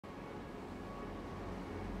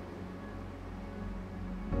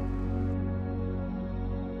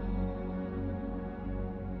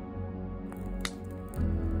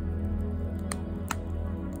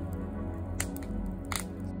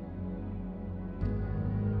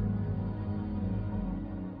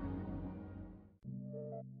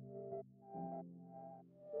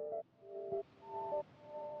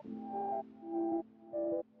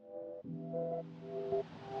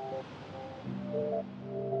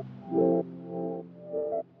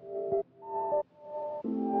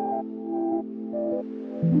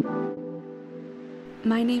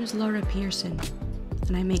My name's Laura Pearson,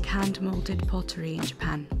 and I make hand-moulded pottery in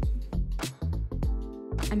Japan.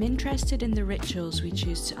 I'm interested in the rituals we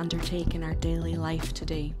choose to undertake in our daily life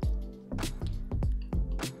today.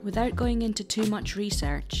 Without going into too much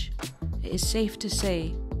research, it is safe to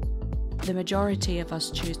say the majority of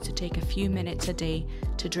us choose to take a few minutes a day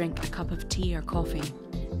to drink a cup of tea or coffee.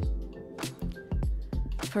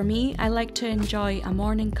 For me, I like to enjoy a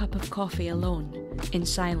morning cup of coffee alone, in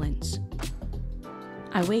silence.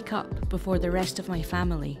 I wake up before the rest of my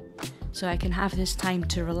family, so I can have this time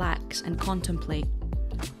to relax and contemplate,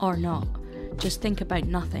 or not, just think about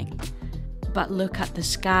nothing, but look at the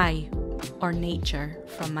sky or nature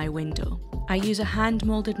from my window. I use a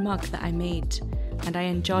hand-moulded mug that I made, and I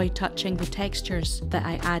enjoy touching the textures that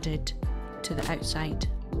I added to the outside.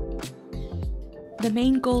 The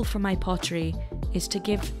main goal for my pottery is to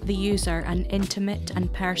give the user an intimate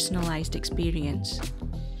and personalised experience.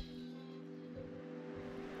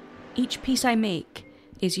 Each piece I make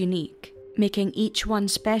is unique, making each one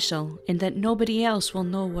special in that nobody else will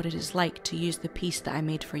know what it is like to use the piece that I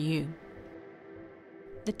made for you.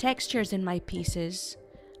 The textures in my pieces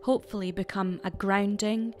hopefully become a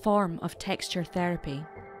grounding form of texture therapy.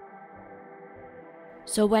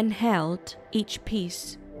 So when held, each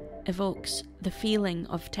piece evokes the feeling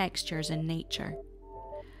of textures in nature.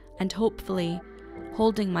 And hopefully,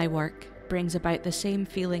 holding my work brings about the same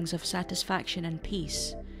feelings of satisfaction and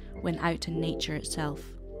peace when out in nature itself.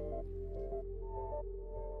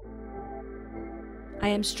 I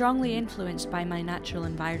am strongly influenced by my natural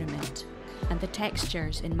environment and the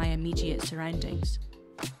textures in my immediate surroundings.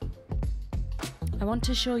 I want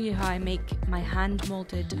to show you how I make my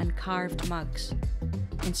hand-moulded and carved mugs,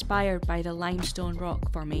 inspired by the limestone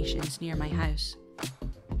rock formations near my house.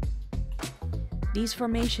 These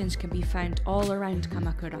formations can be found all around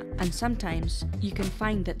Kamakura, and sometimes you can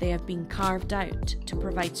find that they have been carved out to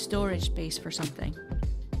provide storage space for something.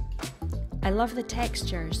 I love the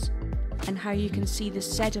textures and how you can see the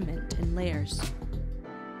sediment in layers.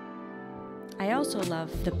 I also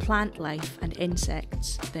love the plant life and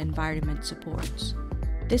insects the environment supports.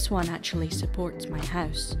 This one actually supports my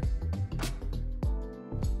house.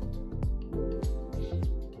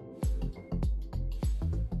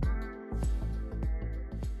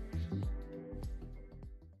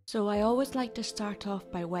 So I always like to start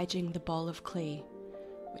off by wedging the ball of clay,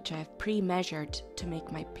 which I have pre-measured to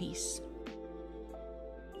make my piece.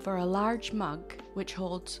 For a large mug, which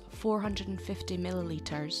holds 450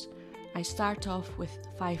 millilitres, I start off with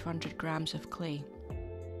 500 grams of clay.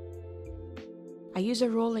 I use a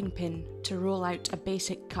rolling pin to roll out a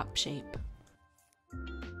basic cup shape.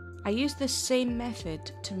 I use this same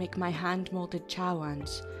method to make my hand-moulded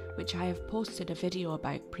chawans, which I have posted a video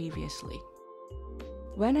about previously.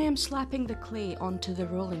 When I am slapping the clay onto the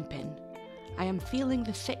rolling pin, I am feeling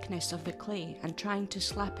the thickness of the clay and trying to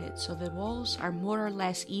slap it so the walls are more or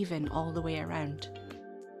less even all the way around.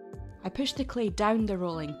 I push the clay down the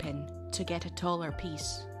rolling pin to get a taller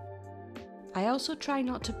piece. I also try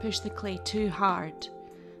not to push the clay too hard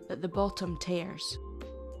that the bottom tears.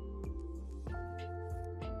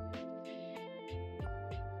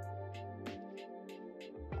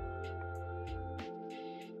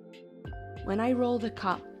 When I roll the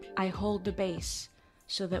cup, I hold the base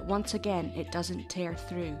so that once again it doesn't tear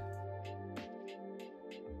through.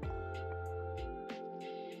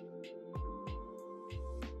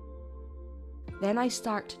 Then I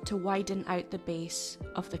start to widen out the base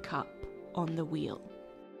of the cup on the wheel.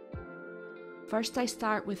 First I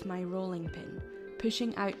start with my rolling pin,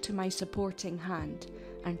 pushing out to my supporting hand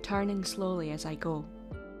and turning slowly as I go.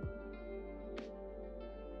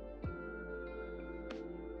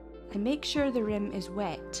 I make sure the rim is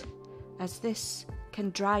wet, as this can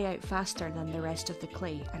dry out faster than the rest of the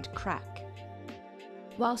clay and crack.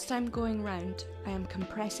 Whilst I'm going round, I am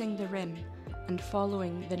compressing the rim and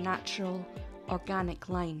following the natural, organic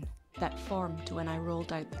line that formed when I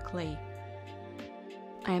rolled out the clay.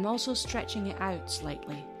 I am also stretching it out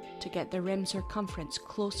slightly to get the rim circumference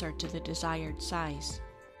closer to the desired size.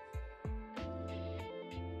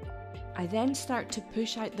 I then start to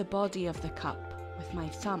push out the body of the cup with my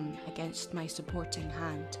thumb against my supporting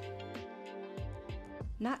hand.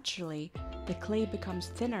 Naturally, the clay becomes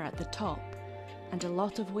thinner at the top and a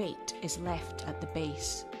lot of weight is left at the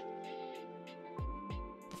base.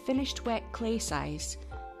 The finished wet clay size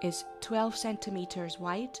is 12 centimetres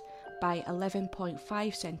wide by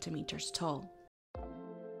 11.5 centimetres tall.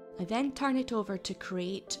 I then turn it over to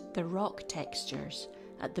create the rock textures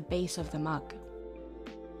at the base of the mug.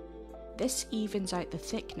 This evens out the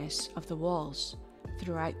thickness of the walls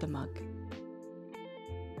throughout the mug.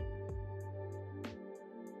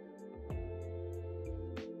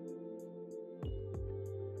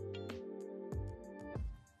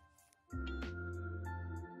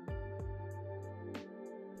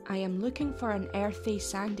 I am looking for an earthy,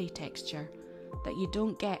 sandy texture that you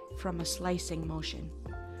don't get from a slicing motion,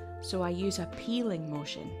 so I use a peeling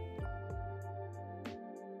motion.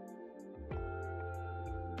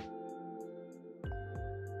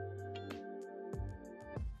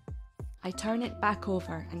 I turn it back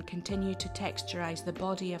over and continue to texturize the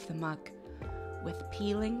body of the mug with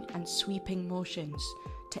peeling and sweeping motions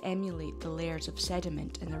to emulate the layers of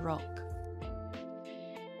sediment in the rock.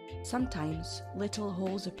 Sometimes little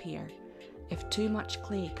holes appear if too much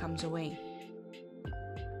clay comes away,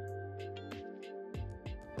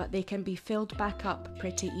 but they can be filled back up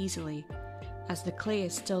pretty easily as the clay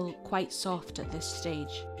is still quite soft at this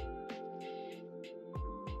stage.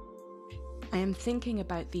 I am thinking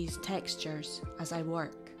about these textures as I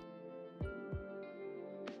work.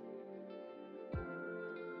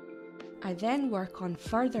 I then work on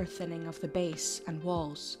further thinning of the base and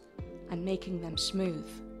walls and making them smooth.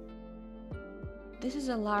 This is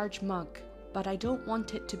a large mug, but I don't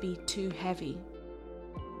want it to be too heavy.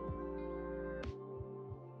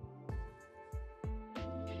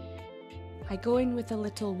 I go in with a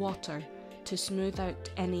little water to smooth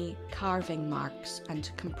out any carving marks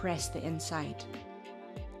and compress the inside.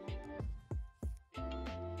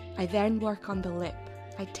 I then work on the lip.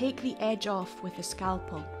 I take the edge off with a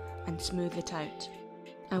scalpel and smooth it out.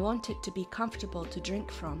 I want it to be comfortable to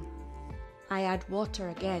drink from. I add water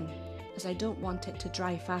again, as I don't want it to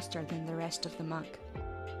dry faster than the rest of the mug.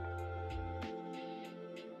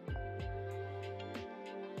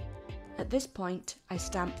 At this point, I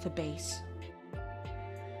stamp the base.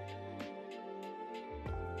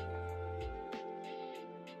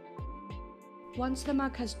 Once the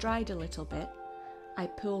mug has dried a little bit, I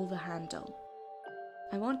pull the handle.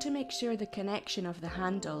 I want to make sure the connection of the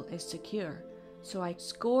handle is secure, so I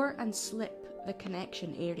score and slip the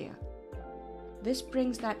connection area. This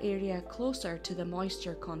brings that area closer to the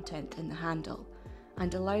moisture content in the handle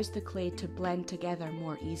and allows the clay to blend together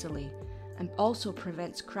more easily, and also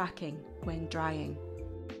prevents cracking when drying.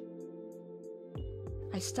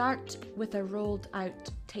 I start with a rolled out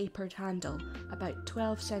tapered handle about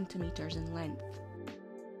 12 centimeters in length.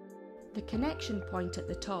 The connection point at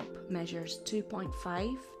the top measures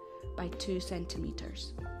 2.5 by 2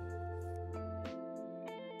 centimeters.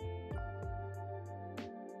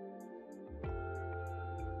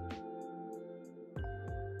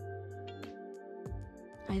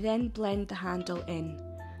 I then blend the handle in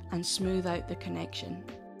and smooth out the connection.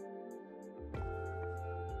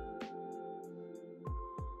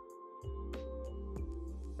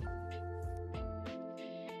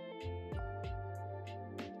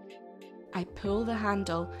 I pull the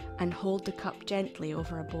handle and hold the cup gently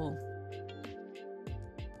over a bowl.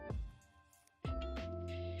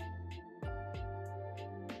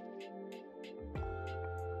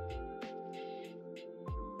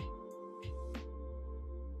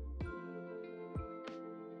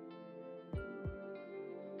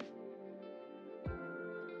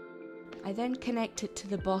 I then connect it to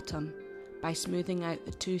the bottom by smoothing out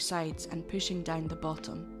the two sides and pushing down the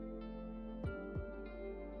bottom.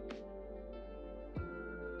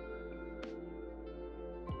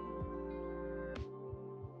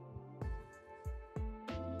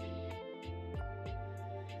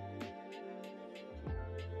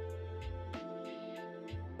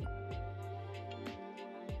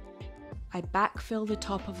 I backfill the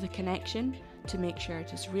top of the connection to make sure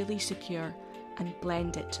it is really secure and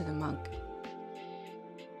blend it to the mug.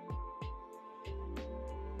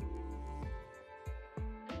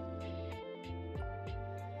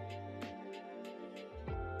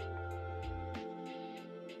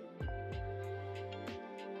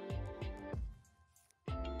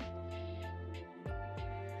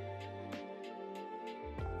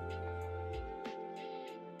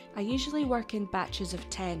 I usually work in batches of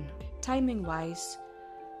 10. Timing wise,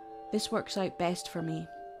 this works out best for me,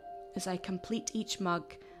 as I complete each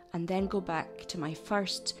mug and then go back to my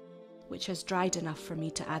first, which has dried enough for me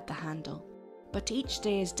to add the handle. But each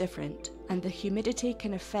day is different, and the humidity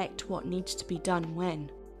can affect what needs to be done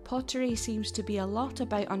when. Pottery seems to be a lot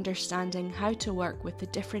about understanding how to work with the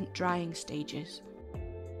different drying stages.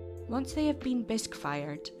 Once they have been bisque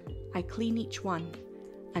fired, I clean each one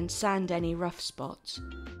and sand any rough spots.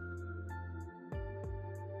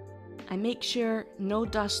 I make sure no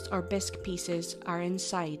dust or bisque pieces are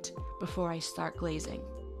inside before I start glazing.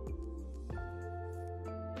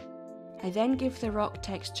 I then give the rock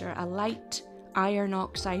texture a light iron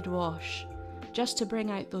oxide wash, just to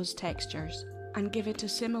bring out those textures and give it a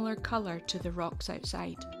similar colour to the rocks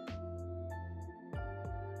outside.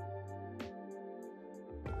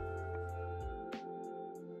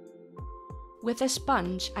 With a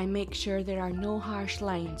sponge, I make sure there are no harsh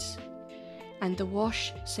lines, and the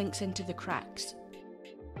wash sinks into the cracks.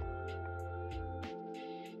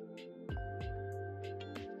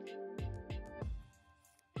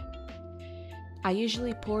 I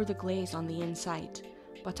usually pour the glaze on the inside,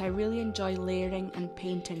 but I really enjoy layering and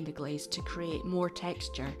painting the glaze to create more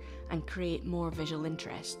texture and create more visual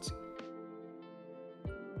interest.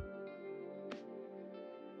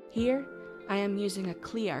 Here, I am using a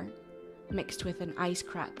clear mixed with an ice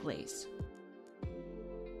crack glaze.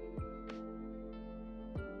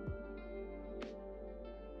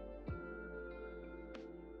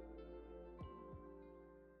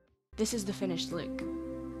 This is the finished look.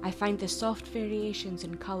 I find the soft variations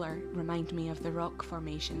in colour remind me of the rock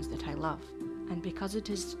formations that I love, and because it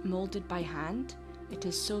is moulded by hand, it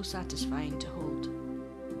is so satisfying to hold.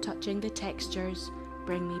 Touching the textures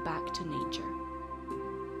bring me back to nature.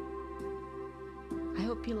 I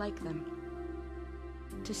hope you like them.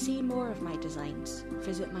 To see more of my designs,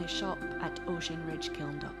 visit my shop at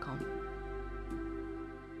oceanridgekiln.com.